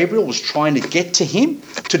angel Gabriel was trying to get to him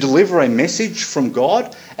to deliver a message from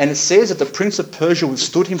God, and it says that the prince of Persia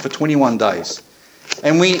withstood him for 21 days.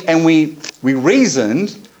 And we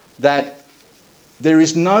reasoned that there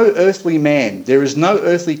is no earthly man, there is no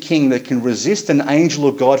earthly king that can resist an angel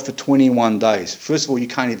of God for 21 days. First of all, you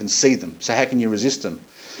can't even see them, so how can you resist them?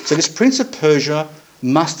 So this prince of Persia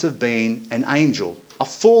must have been an angel, a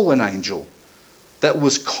fallen angel, that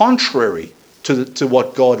was contrary to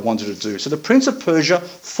what God wanted to do. So the prince of Persia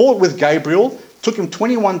fought with Gabriel, took him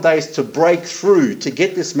 21 days to break through, to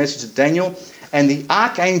get this message to Daniel, and the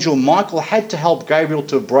archangel Michael had to help Gabriel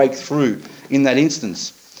to break through in that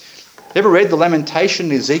instance. Ever read the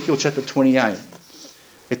Lamentation in Ezekiel chapter 28?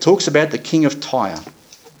 It talks about the king of Tyre.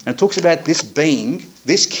 And it talks about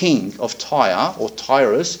this king of Tyre, or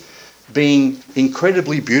Tyrus, being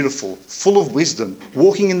incredibly beautiful, full of wisdom,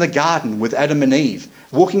 walking in the garden with Adam and Eve,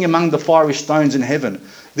 walking among the fiery stones in heaven.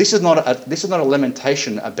 This is not a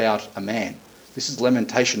lamentation about a man. This is a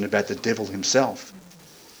lamentation about the devil himself.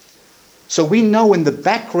 So we know in the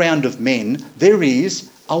background of men there is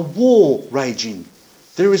a war raging.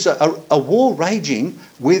 There is a war raging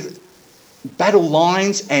with battle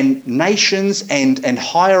lines and nations and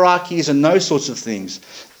hierarchies and those sorts of things.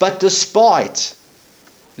 But despite,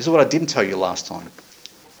 this is what I didn't tell you last time,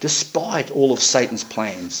 despite all of Satan's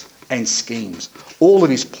plans and schemes, all of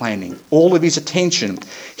his planning, all of his attention,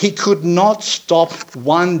 he could not stop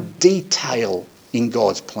one detail in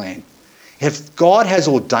God's plan. If God has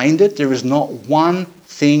ordained it, there is not one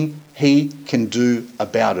thing he can do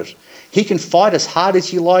about it. He can fight as hard as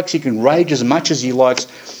he likes, he can rage as much as he likes.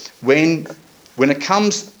 When it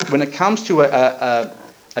comes to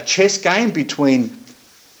a chess game between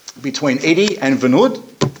Eddie and Vanud,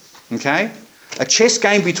 okay, a chess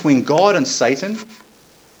game between God and Satan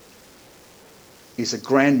is a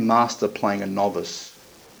grand master playing a novice.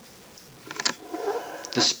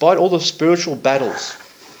 Despite all the spiritual battles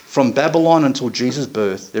from Babylon until Jesus'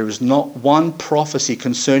 birth, there is not one prophecy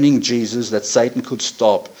concerning Jesus that Satan could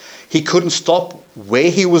stop. He couldn't stop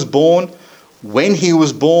where he was born, when he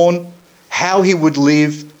was born, how he would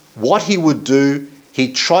live, what he would do.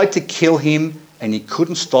 He tried to kill him and he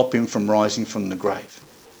couldn't stop him from rising from the grave.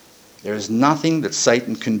 There is nothing that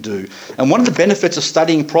Satan can do. And one of the benefits of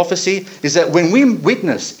studying prophecy is that when we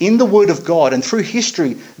witness in the Word of God and through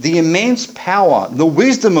history the immense power, the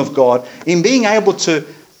wisdom of God in being able to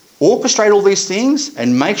orchestrate all these things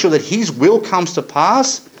and make sure that his will comes to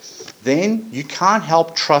pass, then you can't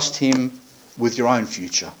help trust him with your own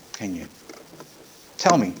future, can you?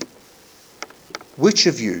 Tell me, which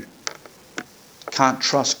of you can't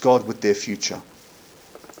trust God with their future?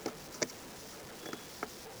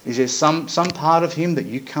 Is there some part of him that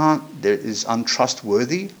you can't, that is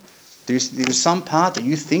untrustworthy? There's some part that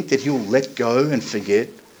you think that he'll let go and forget?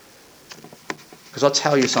 Because I'll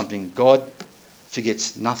tell you something, God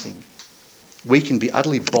forgets nothing. We can be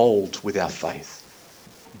utterly bold with our faith.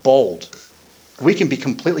 Bold. We can be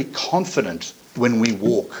completely confident when we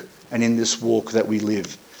walk and in this walk that we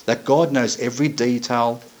live, that God knows every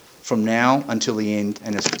detail from now until the end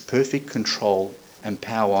and has perfect control and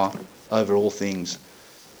power over all things.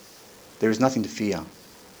 There is nothing to fear.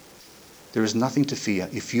 There is nothing to fear.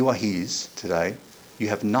 If you are his today, you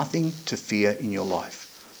have nothing to fear in your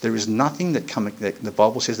life. There is nothing that the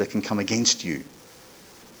Bible says that can come against you.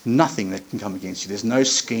 Nothing that can come against you. There's no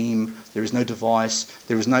scheme, there is no device,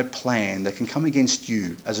 there is no plan that can come against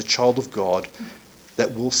you as a child of God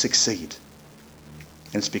that will succeed.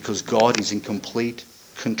 And it's because God is in complete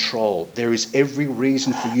control. There is every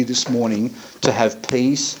reason for you this morning to have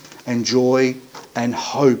peace and joy and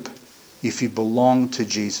hope if you belong to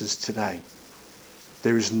Jesus today.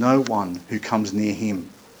 There is no one who comes near him.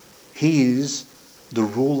 He is the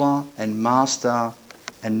ruler and master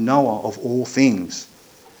and knower of all things.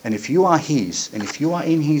 And if you are his, and if you are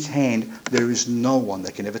in his hand, there is no one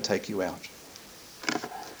that can ever take you out.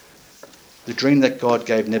 The dream that God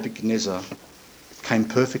gave Nebuchadnezzar came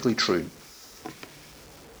perfectly true.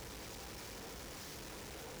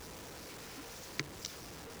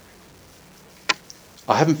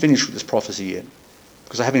 I haven't finished with this prophecy yet,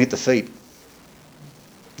 because I haven't hit the feet.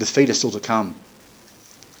 The feet are still to come.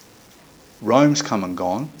 Rome's come and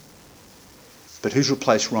gone, but who's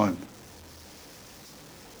replaced Rome?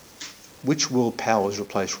 Which world powers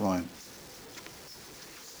replace Rome?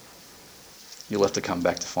 You'll have to come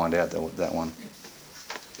back to find out that one.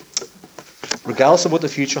 Regardless of what the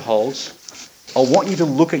future holds, I want you to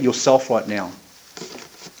look at yourself right now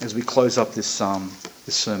as we close up this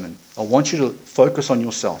sermon. I want you to focus on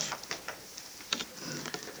yourself.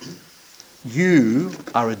 You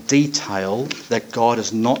are a detail that God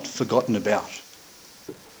has not forgotten about.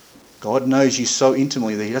 God knows you so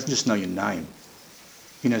intimately that he doesn't just know your name.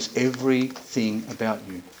 He knows everything about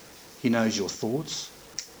you. He knows your thoughts.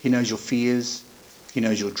 He knows your fears. He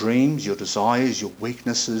knows your dreams, your desires, your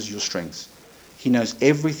weaknesses, your strengths. He knows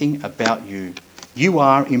everything about you. You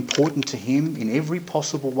are important to him in every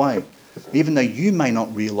possible way, even though you may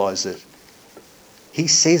not realise it. He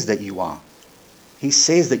says that you are. He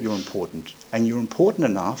says that you're important, and you're important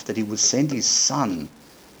enough that he would send his son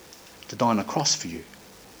to die on a cross for you.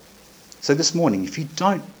 So this morning, if you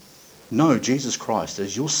don't know Jesus Christ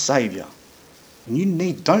as your Saviour,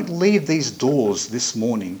 and don't leave these doors this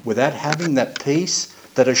morning without having that peace,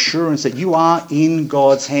 that assurance that you are in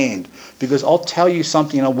God's hand. Because I'll tell you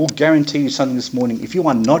something, and I will guarantee you something this morning. If you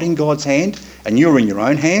are not in God's hand and you're in your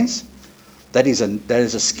own hands, that is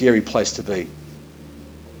a scary place to be.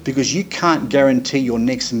 Because you can't guarantee your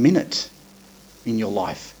next minute in your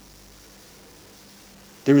life.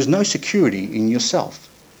 There is no security in yourself.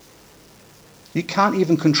 You can't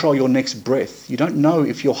even control your next breath. You don't know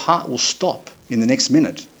if your heart will stop in the next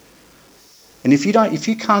minute. And if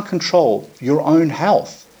you can't control your own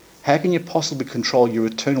health, How can you possibly control your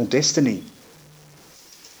eternal destiny?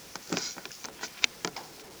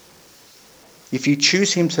 If you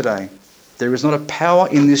choose him today, there is not a power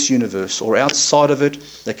in this universe or outside of it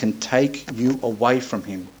that can take you away from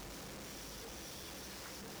him.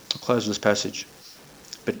 I'll close this passage.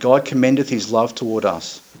 But God commendeth his love toward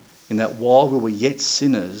us, in that while we were yet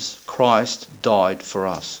sinners, Christ died for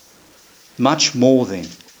us. Much more then,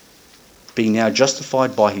 being now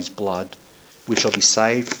justified by his blood, we shall be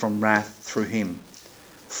saved from wrath through him.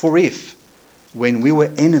 For if, when we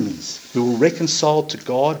were enemies, we were reconciled to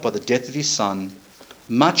God by the death of his Son,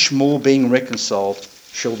 much more being reconciled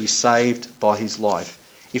shall be saved by his life.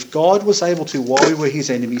 If God was able to, while we were his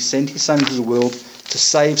enemies, send his Son into the world to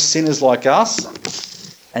save sinners like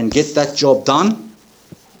us and get that job done,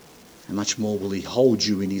 how much more will he hold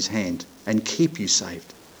you in his hand and keep you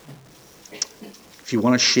saved? If you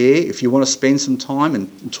want to share, if you want to spend some time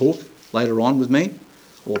and talk later on with me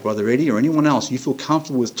or Brother Eddie or anyone else, you feel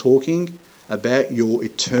comfortable with talking about your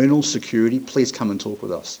eternal security, please come and talk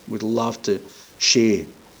with us. We'd love to share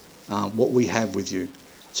what we have with you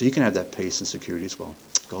so you can have that peace and security as well.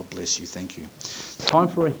 God bless you. Thank you. Time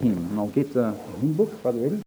for a hymn, and I'll get the hymn book, Brother Eddie.